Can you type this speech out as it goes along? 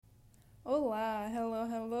Olá,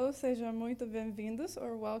 hello, sejam muito bem-vindos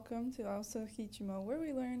or welcome to Also Ritmo, where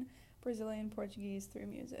we learn Brazilian Portuguese through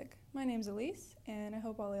music. My name's Elise, and I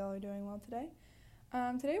hope all y'all are doing well today.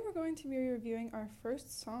 Today we're going to be reviewing our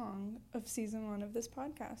first song of season 1 of this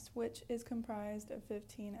podcast, which is comprised of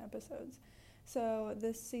 15 episodes. So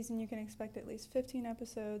this season you can expect at least 15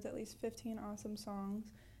 episodes, at least 15 awesome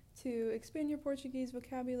songs to expand your Portuguese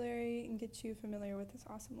vocabulary and get you familiar with this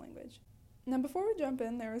awesome language. Now, before we jump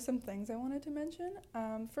in, there are some things I wanted to mention.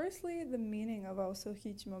 Firstly, the meaning of also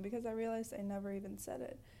ritmo, because I realized I never even said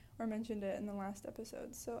it or mentioned it in the last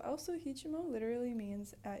episode. So, also ritmo literally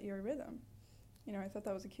means at your rhythm. I thought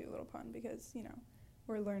that was a cute little pun because,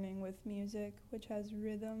 we're learning with music, which has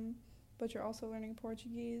rhythm, but you're also learning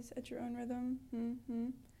Portuguese at your own rhythm.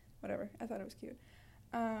 Whatever. I thought it was cute.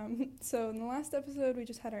 So in the last episode, we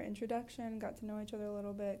just had our introduction, got to know each other a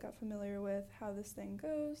little bit, got familiar with how this thing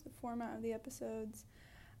goes, the format of the episodes.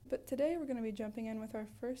 But today we're going to be jumping in with our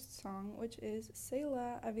first song, which is Sei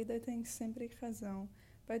lá, a vida tem sempre razão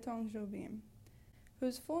by Tom Jobim,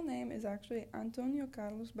 whose full name is actually Antônio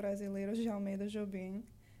Carlos Brasileiro de Almeida Jobim.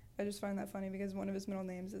 I just find that funny because one of his middle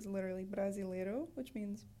names is literally Brasileiro, which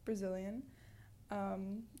means Brazilian.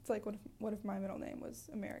 It's like what if my middle name was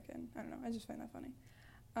American? I don't know, I just find that funny.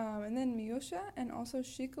 And then Miúcha and also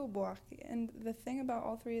Chico Buarque. And the thing about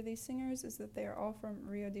all three of these singers is that they are all from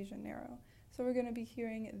Rio de Janeiro. So we're going to be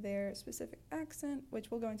hearing their specific accent, which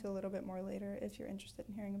we'll go into a little bit more later if you're interested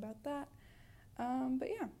in hearing about that. But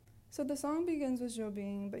yeah, so the song begins with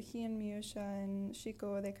Jobim, but he and Miúcha and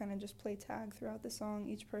Chico, they kind of just play tag throughout the song,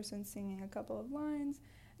 each person singing a couple of lines.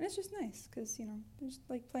 And it's just nice because, they're just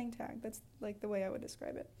like playing tag. That's like the way I would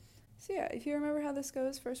describe it. So yeah, if you remember how this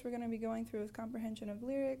goes, first we're going to be going through with comprehension of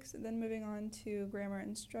lyrics, then moving on to grammar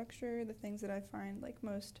and structure, the things that I find like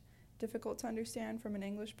most difficult to understand from an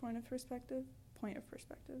English point of perspective.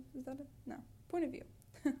 Is that it? No. Point of view.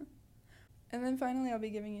 And then finally I'll be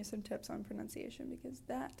giving you some tips on pronunciation because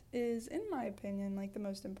that is, in my opinion, like the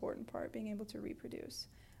most important part, being able to reproduce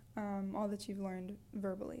all that you've learned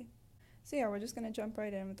verbally. So yeah, we're just going to jump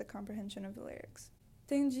right in with the comprehension of the lyrics.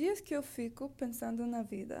 Tem dias que eu fico pensando na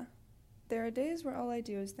vida. There are days where all I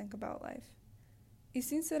do is think about life. E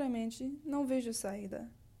sinceramente, não vejo saída.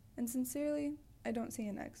 And sincerely, I don't see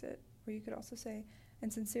an exit. Or you could also say,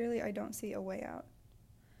 and sincerely, I don't see a way out.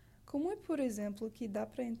 Como é, por exemplo, que dá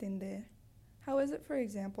para entender? How is it, for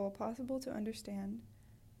example, possible to understand?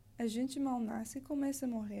 A gente mal nasce e começa a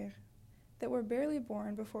morrer. That we're barely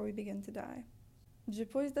born before we begin to die.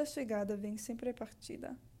 Depois da chegada vem sempre a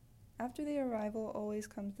partida. After the arrival always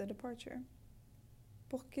comes the departure.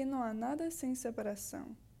 Porque não há nada sem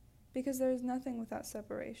separação. Because there is nothing without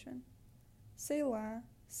separation. Sei lá,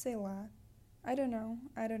 I don't know.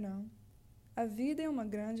 A vida é uma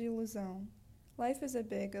grande ilusão. Life is a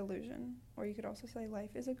big illusion. Or you could also say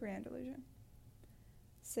life is a grand illusion.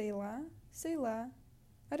 Sei lá,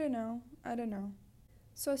 I don't know.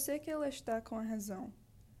 Só sei que ela está com a razão.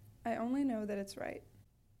 I only know that it's right.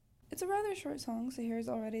 It's a rather short song, so here's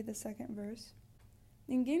already the second verse.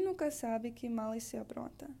 Ninguém nunca sabe que mal se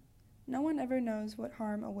apronta. No one ever knows what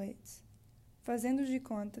harm awaits. Fazendo de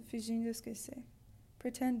conta, fingindo esquecer.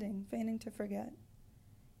 Pretending, feigning to forget.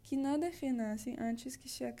 Que nada renasce antes que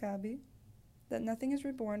se acabe. That nothing is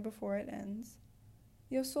reborn before it ends.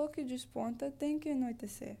 E o sol que desponta tem que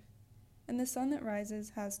anoitecer. And the sun that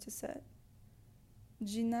rises has to set.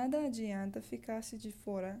 De nada adianta ficar-se de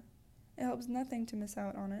fora. It helps nothing to miss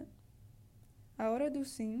out on it. A hora do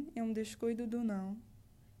sim é descuido do não.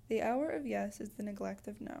 The hour of yes is the neglect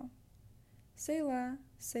of no. Sei lá,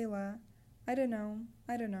 I don't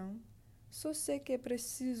know. Só sei que é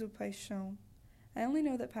preciso paixão. I only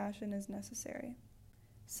know that passion is necessary.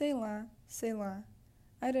 Sei lá,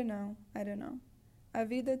 I don't know. A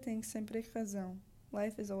vida tem sempre razão.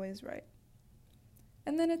 Life is always right.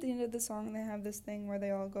 And then at the end of the song, they have this thing where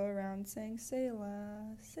they all go around saying, sei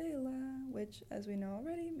lá, which, as we know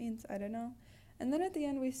already, means I don't know. And then at the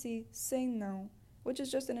end, we see sei não, which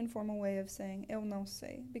is just an informal way of saying eu não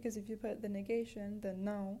sei. Because if you put the negation, the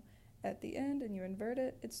no, at the end and you invert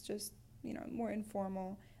it, it's just, more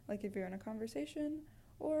informal, like if you're in a conversation,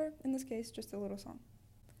 or in this case, just a little song.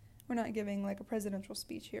 We're not giving like a presidential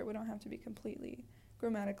speech here. We don't have to be completely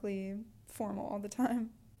grammatically formal all the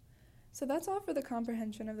time. So that's all for the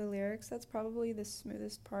comprehension of the lyrics. That's probably the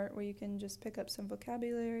smoothest part where you can just pick up some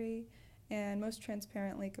vocabulary and most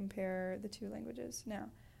transparently compare the two languages. Now,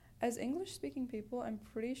 as English-speaking people, I'm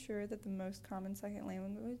pretty sure that the most common second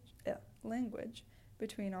language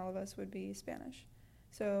between all of us would be Spanish.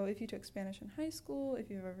 So if you took Spanish in high school, if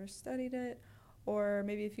you've ever studied it, or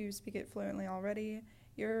maybe if you speak it fluently already,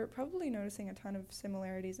 you're probably noticing a ton of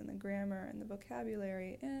similarities in the grammar and the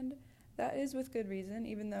vocabulary, and that is with good reason,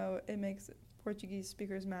 even though it makes Portuguese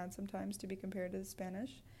speakers mad sometimes to be compared to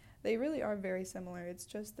Spanish. They really are very similar. It's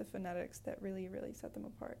just the phonetics that really, really set them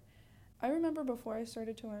apart. I remember before I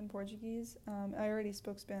started to learn Portuguese, I already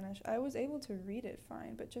spoke Spanish. I was able to read it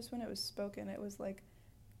fine, but just when it was spoken,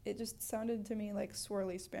 it just sounded to me like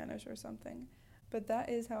swirly Spanish or something. But that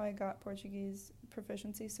is how I got Portuguese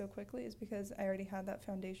proficiency so quickly, is because I already had that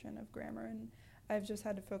foundation of grammar, and I've just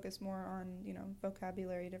had to focus more on,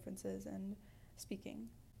 vocabulary differences and speaking.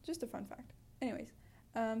 Just a fun fact. Anyways,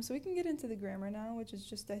 so we can get into the grammar now, which is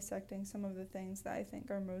just dissecting some of the things that I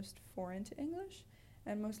think are most foreign to English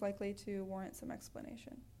and most likely to warrant some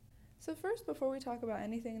explanation. So first, before we talk about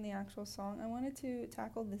anything in the actual song, I wanted to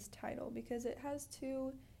tackle this title because it has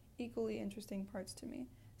two equally interesting parts to me.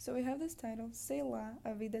 So we have this title, Sei lá,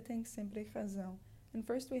 a vida tem sempre razão. And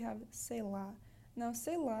first we have sei lá. Now,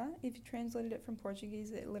 sei lá, if you translated it from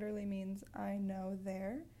Portuguese, it literally means I know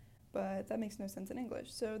there, but that makes no sense in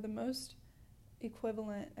English. So the most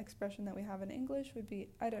equivalent expression that we have in English would be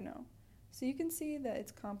I don't know. So you can see that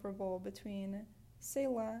it's comparable between sei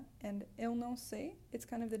lá and eu não sei. It's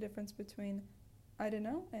kind of the difference between I don't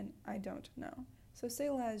know and I don't know. So sei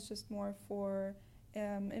lá is just more for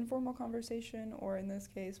informal conversation, or in this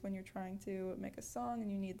case, when you're trying to make a song and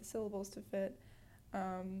you need the syllables to fit.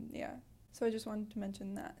 So I just wanted to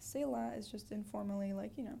mention that. Sei lá is just informally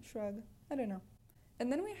shrug, I don't know. And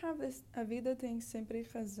then we have this, a vida tem sempre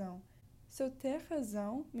razão. So ter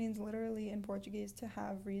razão means literally in Portuguese to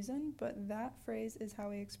have reason, but that phrase is how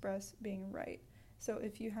we express being right. So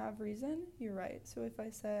if you have reason, you're right. So if I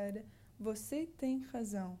said, você tem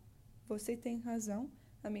razão,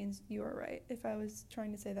 that means you are right. If I was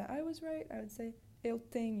trying to say that I was right, I would say, eu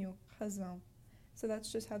tenho razão. So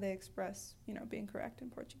that's just how they express, being correct in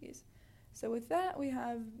Portuguese. So with that, we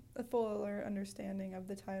have a fuller understanding of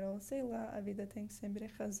the title, Sei lá, a vida tem sempre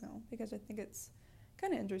razão, because I think it's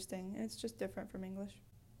kind of interesting, and it's just different from English.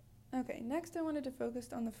 Okay, next I wanted to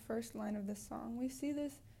focus on the first line of the song. We see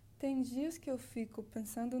this, tem dias que eu fico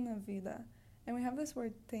pensando na vida, and we have this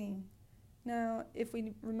word tem. Now, if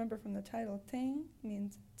we remember from the title, tem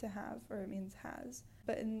means to have, or it means has.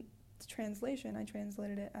 But in translation, I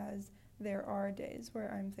translated it as there are days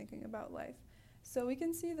where I'm thinking about life. So we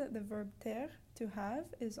can see that the verb ter, to have,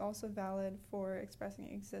 is also valid for expressing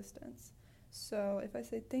existence. So if I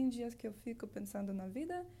say tem dias que eu fico pensando na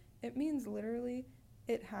vida, it means literally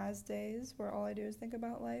it has days where all I do is think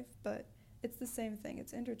about life, but it's the same thing.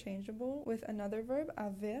 It's interchangeable with another verb,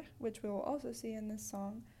 haver, which we will also see in this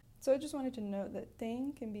song. So I just wanted to note that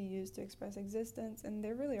tem can be used to express existence, and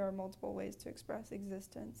there really are multiple ways to express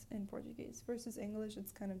existence in Portuguese. Versus English,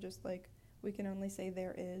 it's kind of just like we can only say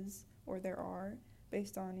there is or there are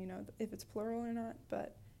based on, if it's plural or not,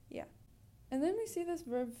 but yeah. And then we see this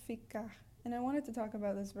verb ficar, and I wanted to talk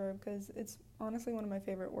about this verb because it's honestly one of my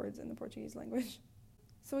favorite words in the Portuguese language.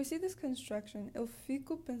 So we see this construction, eu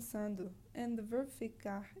fico pensando, and the verb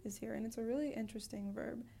ficar is here, and it's a really interesting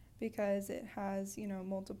verb because it has,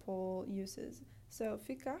 multiple uses. So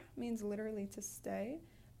ficar means literally to stay,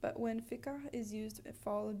 but when ficar is used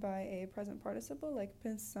followed by a present participle like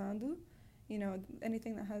pensando,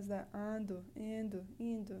 anything that has that ando,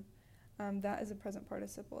 indo, that is a present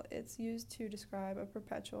participle. It's used to describe a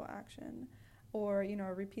perpetual action or,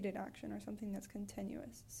 a repeated action or something that's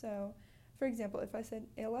continuous. So, for example, if I said,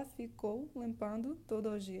 ela ficou limpando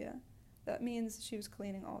todo o dia, that means she was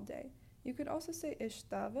cleaning all day. You could also say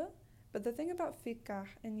estava, but the thing about ficar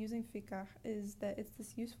and using ficar is that it's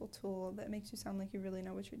this useful tool that makes you sound like you really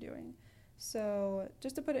know what you're doing. So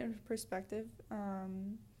just to put it in perspective,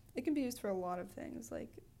 it can be used for a lot of things, like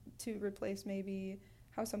to replace maybe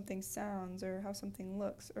how something sounds or how something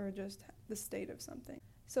looks or just the state of something.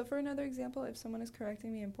 So for another example, if someone is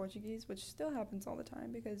correcting me in Portuguese, which still happens all the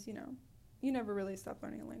time because, you never really stop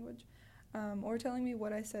learning a language, or telling me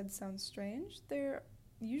what I said sounds strange, they're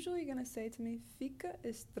usually going to say to me, fica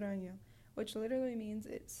estranho, which literally means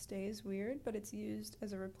it stays weird, but it's used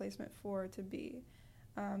as a replacement for to be,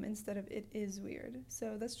 instead of it is weird.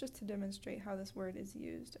 So that's just to demonstrate how this word is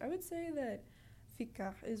used. I would say that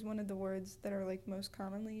ficar is one of the words that are most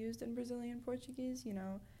commonly used in Brazilian Portuguese.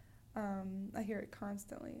 I hear it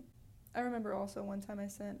constantly. I remember also one time I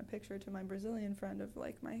sent a picture to my Brazilian friend of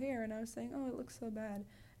my hair, and I was saying, oh, it looks so bad,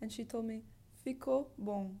 and she told me ficou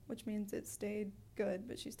bom, which means it stayed good,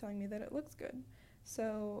 but she's telling me that it looks good.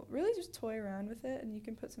 So really just toy around with it, and you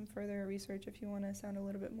can put some further research if you want to sound a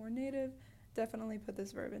little bit more native. Definitely put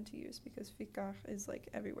this verb into use because ficar is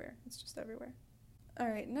everywhere. It's just everywhere.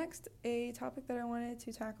 Alright, next, a topic that I wanted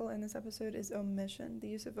to tackle in this episode is omission, the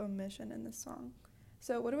use of omission in this song.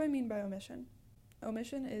 So what do I mean by omission?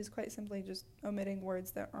 Omission is quite simply just omitting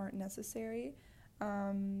words that aren't necessary.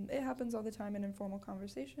 It happens all the time in informal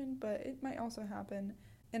conversation, but it might also happen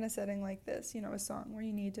in a setting like this, a song where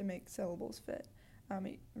you need to make syllables fit.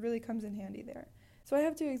 It really comes in handy there. So I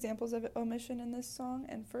have 2 examples of omission in this song,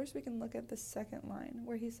 and first we can look at the second line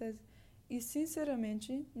where he says, "E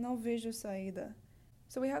sinceramente não vejo saída."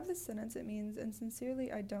 So we have this sentence, it means, "and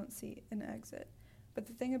sincerely I don't see an exit." But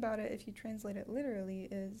the thing about it, if you translate it literally,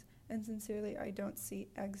 is, "and sincerely I don't see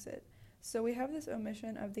exit." So we have this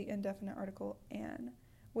omission of the indefinite article "an,"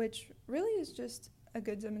 which really is just a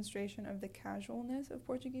good demonstration of the casualness of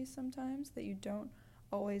Portuguese sometimes, that you don't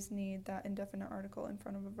always need that indefinite article in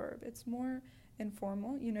front of a verb. It's more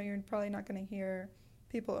informal. You're probably not going to hear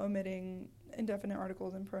people omitting indefinite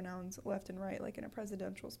articles and pronouns left and right, like in a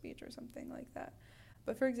presidential speech or something like that.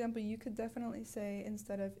 But for example, you could definitely say,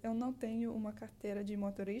 instead of "Eu não tenho uma carteira de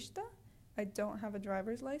motorista," I don't have a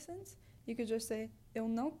driver's license, you could just say "Eu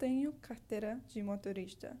não tenho carteira de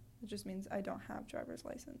motorista," which just means I don't have driver's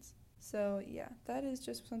license. So yeah, that is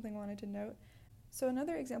just something I wanted to note. So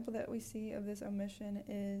another example that we see of this omission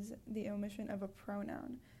is the omission of a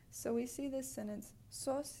pronoun. So we see this sentence,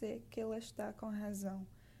 "Só sei que ela está com razão."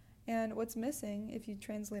 And what's missing, if you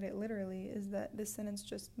translate it literally, is that this sentence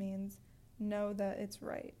just means know that it's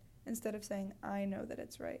right, instead of saying I know that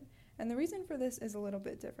it's right. And the reason for this is a little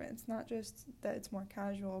bit different. It's not just that it's more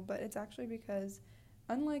casual, but it's actually because,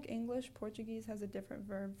 unlike English, Portuguese has a different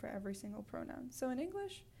verb for every single pronoun. So in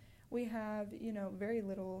English, we have, very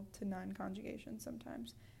little to none conjugation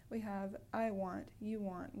sometimes. We have I want, you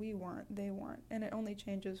want, we want, they want, and it only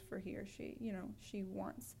changes for he or she. She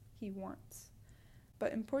wants, he wants.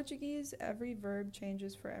 But in Portuguese, every verb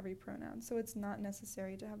changes for every pronoun, so it's not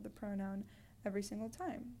necessary to have the pronoun every single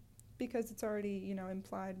time, because it's already,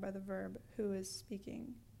 implied by the verb who is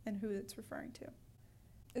speaking and who it's referring to.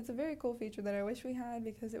 It's a very cool feature that I wish we had,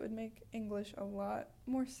 because it would make English a lot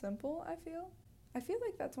more simple, I feel. I feel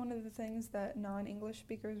like that's one of the things that non-English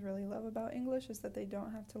speakers really love about English, is that they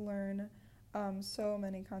don't have to learn so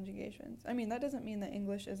many conjugations. I mean, that doesn't mean that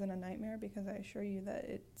English isn't a nightmare, because I assure you that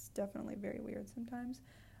it's definitely very weird sometimes.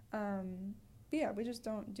 But yeah, we just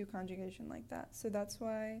don't do conjugation like that. So that's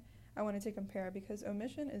why I wanted to compare, because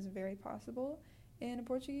omission is very possible in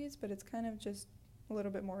Portuguese, but it's kind of just a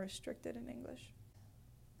little bit more restricted in English.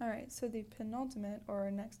 Alright, so the penultimate,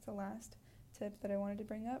 or next to last, tip that I wanted to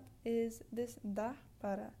bring up is this "dá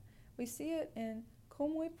para." We see it in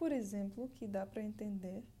 "como é por exemplo que dá para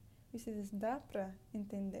entender." We see this "dá para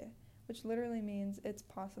entender," which literally means it's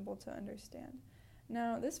possible to understand.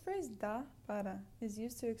 Now, this phrase "dá para" is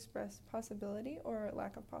used to express possibility or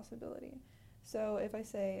lack of possibility. So if I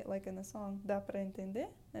say, like in the song, "dá para entender,"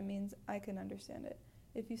 that means I can understand it.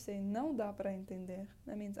 If you say "não dá para entender,"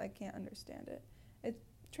 that means I can't understand it. It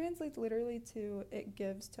translates literally to "it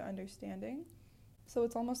gives to understanding." So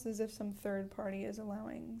it's almost as if some third party is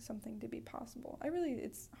allowing something to be possible.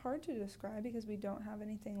 It's hard to describe because we don't have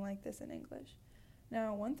anything like this in English.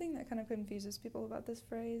 Now, one thing that kind of confuses people about this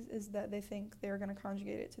phrase is that they think they're going to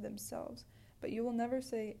conjugate it to themselves. But you will never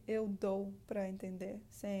say "eu dou para entender,"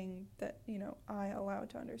 saying that, I allow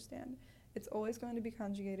to understand. It's always going to be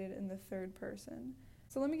conjugated in the third person.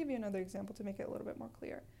 So let me give you another example to make it a little bit more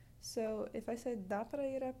clear. So if I say "dá para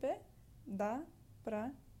ir a pé," dá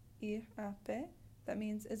para ir a pé, that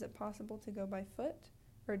means, is it possible to go by foot,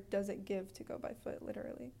 or does it give to go by foot,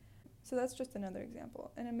 literally? So that's just another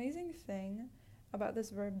example. An amazing thing about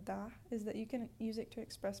this verb "dá" is that you can use it to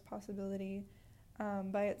express possibility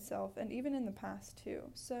by itself, and even in the past too.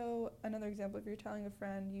 So another example, if you're telling a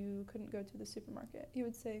friend you couldn't go to the supermarket, you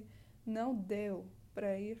would say "não deu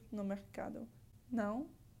para ir no mercado." Não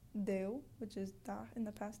deu, which is dá in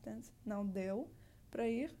the past tense, não deu para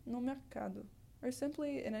ir no mercado. Or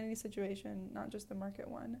simply, in any situation, not just the market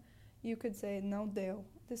one, you could say "não deu"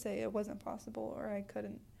 to say it wasn't possible or I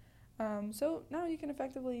couldn't. So now you can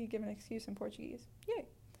effectively give an excuse in Portuguese. Yay!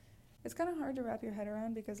 It's kind of hard to wrap your head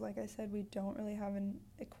around because, like I said, we don't really have an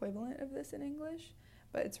equivalent of this in English,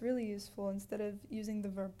 but it's really useful. Instead of using the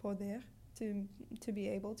verb poder to be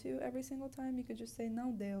able to every single time, you could just say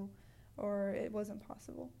 "não deu" or "it wasn't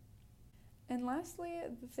possible." And lastly,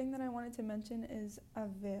 the thing that I wanted to mention is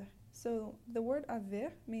haver. So the word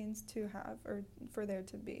haver means to have, or for there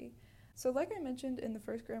to be. So like I mentioned in the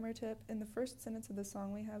first grammar tip, in the first sentence of the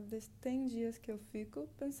song we have this "tem dias que eu fico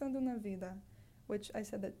pensando na vida," which I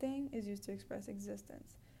said that "tem" is used to express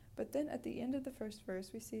existence. But then at the end of the first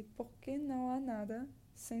verse we see "porque não há nada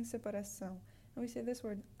sem separação." And we say this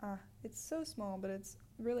word It's so small, but it's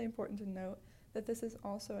really important to note that this is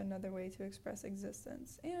also another way to express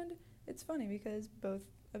existence. And it's funny because both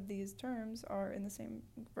of these terms are in the same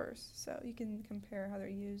verse, so you can compare how they're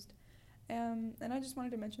used. And I just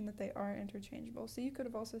wanted to mention that they are interchangeable. So you could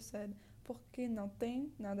have also said, porque não tem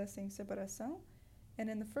nada sem separação. And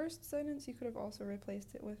in the first sentence, you could have also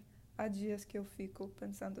replaced it with, há dias que eu fico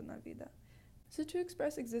pensando na vida. So to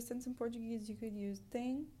express existence in Portuguese, you could use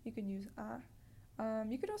tem, you could use há.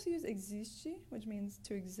 You could also use existe, which means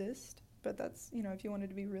to exist, but that's, if you wanted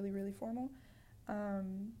to be really, really formal.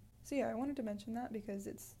 So yeah, I wanted to mention that because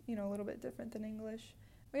it's, a little bit different than English.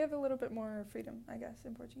 We have a little bit more freedom, I guess,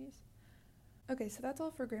 in Portuguese. Okay, so that's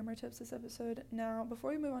all for grammar tips this episode. Now,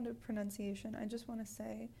 before we move on to pronunciation, I just want to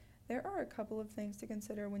say there are a couple of things to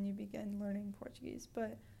consider when you begin learning Portuguese,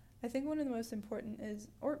 but I think one of the most important is,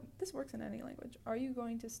 or this works in any language, are you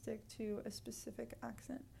going to stick to a specific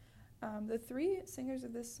accent? The three singers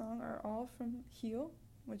of this song are all from Rio,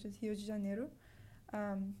 which is Rio de Janeiro,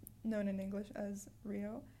 known in English as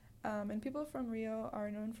Rio. And people from Rio are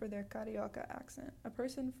known for their carioca accent. A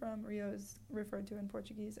person from Rio is referred to in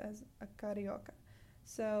Portuguese as a carioca.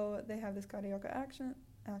 So they have this carioca accent,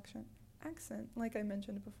 like I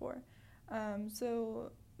mentioned before.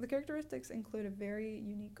 So the characteristics include a very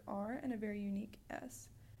unique R and a very unique S.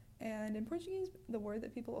 And in Portuguese, the word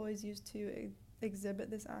that people always use to exhibit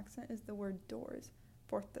this accent is the word doors,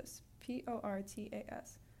 portas,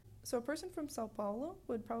 Portas. So a person from Sao Paulo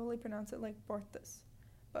would probably pronounce it like portas,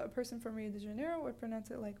 but a person from Rio de Janeiro would pronounce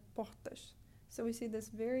it like portas. So we see this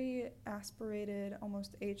very aspirated,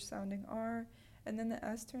 almost H-sounding R, and then the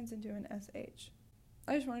S turns into an SH.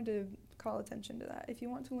 I just wanted to call attention to that. If you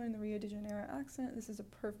want to learn the Rio de Janeiro accent, this is a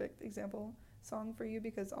perfect example song for you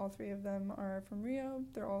because all three of them are from Rio.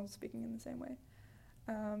 They're all speaking in the same way.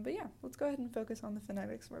 But yeah, let's go ahead and focus on the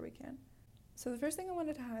phonetics where we can. So the first thing I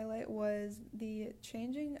wanted to highlight was the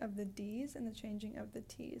changing of the D's and the changing of the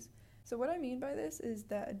T's. So what I mean by this is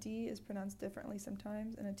that a D is pronounced differently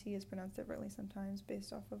sometimes and a T is pronounced differently sometimes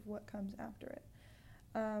based off of what comes after it.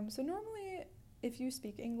 So normally, if you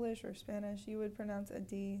speak English or Spanish, you would pronounce a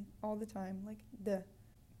D all the time, like de.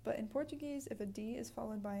 But in Portuguese, if a D is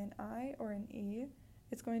followed by an I or an E,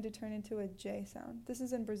 it's going to turn into a J sound. This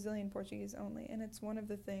is in Brazilian Portuguese only, and it's one of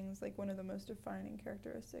the things, like one of the most defining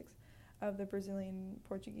characteristics of the Brazilian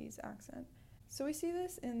Portuguese accent. So we see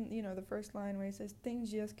this in, the first line where he says, tem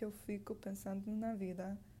dias que eu fico pensando na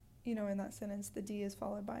vida. In that sentence, the D is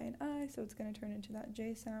followed by an I, so it's going to turn into that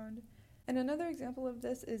J sound. And another example of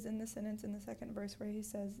this is in the sentence in the second verse where he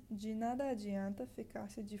says, de nada adianta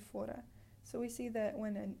ficar-se de fora. So we see that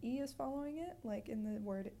when an E is following it, like in the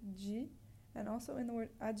word de, and also in the word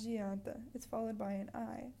adianta, it's followed by an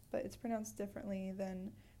I, but it's pronounced differently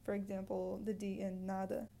than, for example, the D in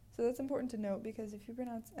nada. So that's important to note because if you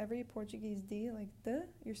pronounce every Portuguese D like de,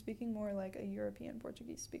 you're speaking more like a European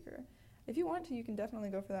Portuguese speaker. If you want to, you can definitely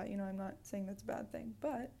go for that. I'm not saying that's a bad thing,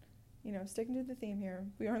 but, sticking to the theme here,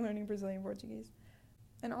 we are learning Brazilian Portuguese.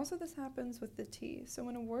 And also this happens with the T. So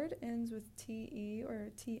when a word ends with TE or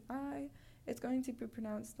TI, it's going to be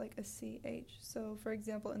pronounced like a CH. So for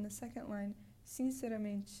example, in the second line,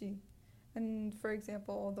 sinceramente. And for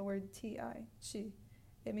example, the word TI, chi,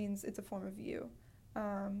 it means it's a form of you.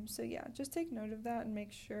 So yeah, just take note of that and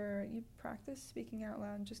make sure you practice speaking out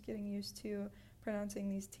loud and just getting used to pronouncing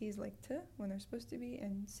these T's like T when they're supposed to be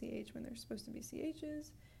and CH when they're supposed to be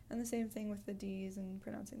CHs, and the same thing with the D's and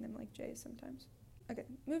pronouncing them like J's sometimes. Okay,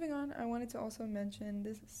 moving on, I wanted to also mention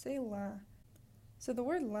this sei lá. So the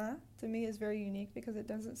word lá to me is very unique because it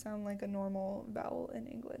doesn't sound like a normal vowel in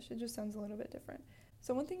English. It just sounds a little bit different.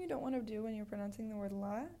 So one thing you don't want to do when you're pronouncing the word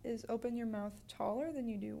lá is open your mouth taller than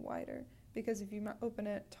you do wider. Because if you open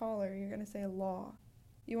it taller, you're going to say law.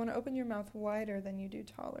 You want to open your mouth wider than you do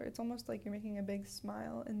taller. It's almost like you're making a big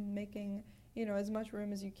smile and making, as much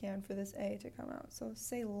room as you can for this A to come out. So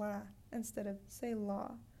say la instead of say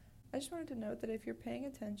law. I just wanted to note that if you're paying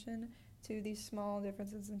attention to these small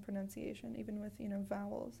differences in pronunciation, even with,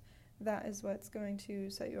 vowels, that is what's going to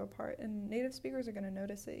set you apart. And native speakers are going to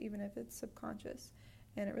notice it, even if it's subconscious.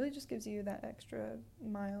 And it really just gives you that extra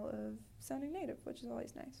mile of sounding native, which is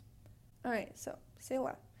always nice. Alright, so, sei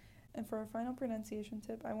lá. And for our final pronunciation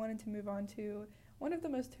tip, I wanted to move on to one of the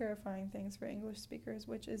most terrifying things for English speakers,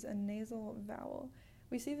 which is a nasal vowel.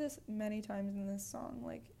 We see this many times in this song,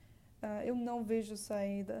 like, eu não vejo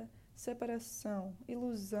saída, separação,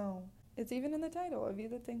 ilusão. It's even in the title, A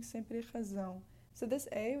Vida tem Sempre Razão. So this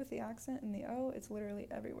A with the accent and the O, it's literally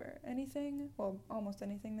everywhere. Almost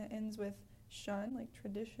anything that ends with shun, like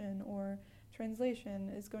tradition or translation,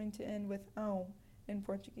 is going to end with ão. In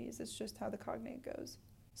Portuguese, it's just how the cognate goes.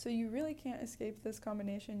 So you really can't escape this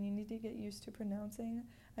combination. You need to get used to pronouncing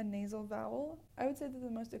a nasal vowel. I would say that the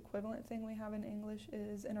most equivalent thing we have in English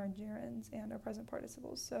is in our gerunds and our present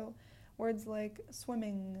participles. So words like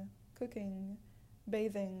swimming, cooking,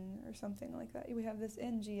 bathing, or something like that. We have this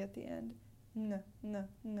ng at the end. N.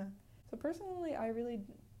 So personally,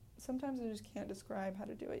 sometimes I just can't describe how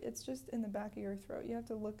to do it. It's just in the back of your throat. You have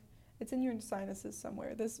to look, it's in your sinuses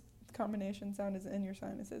somewhere. This combination sound is in your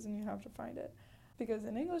sinuses and you have to find it. Because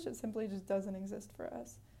in English, it simply just doesn't exist for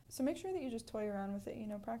us. So make sure that you just toy around with it.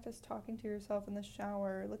 Practice talking to yourself in the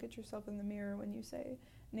shower. Look at yourself in the mirror when you say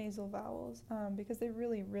nasal vowels, because they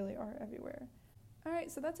really, really are everywhere. All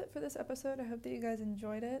right, so that's it for this episode. I hope that you guys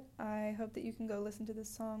enjoyed it. I hope that you can go listen to this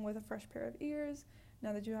song with a fresh pair of ears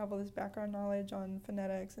now that you have all this background knowledge on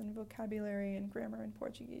phonetics and vocabulary and grammar in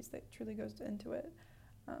Portuguese that truly goes into it.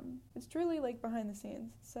 It's truly like behind the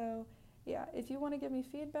scenes. So yeah, if you want to give me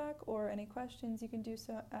feedback or any questions, you can do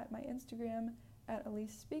so at my Instagram at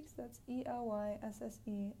Elise Speaks. That's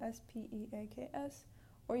ELYSSESPEAKS.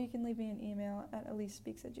 Or you can leave me an email at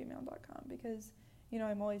elisespeaks@gmail.com because,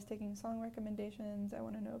 I'm always taking song recommendations. I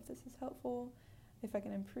want to know if this is helpful, if I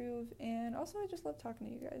can improve, and also I just love talking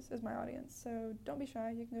to you guys as my audience. So don't be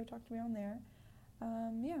shy. You can go talk to me on there.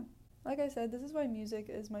 Yeah. Like I said, this is why music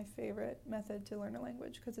is my favorite method to learn a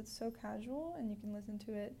language, because it's so casual and you can listen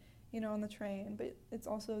to it, on the train, but it's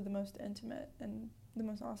also the most intimate and the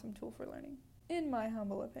most awesome tool for learning, in my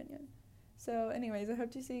humble opinion. So anyways, I hope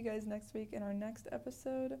to see you guys next week in our next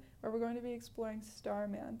episode, where we're going to be exploring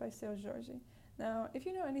Starman by Seu Jorge. Now, if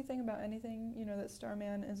you know anything about anything, you know that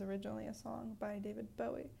Starman is originally a song by David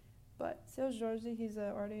Bowie, but Seu Jorge, he's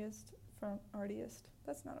an artist,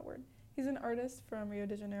 that's not a word. He's an artist from Rio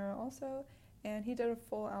de Janeiro also, and he did a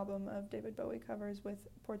full album of David Bowie covers with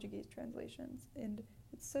Portuguese translations, and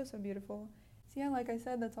it's so, so beautiful. So yeah, like I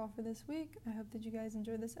said, that's all for this week. I hope that you guys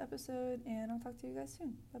enjoyed this episode, and I'll talk to you guys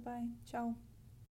soon. Bye-bye. Ciao.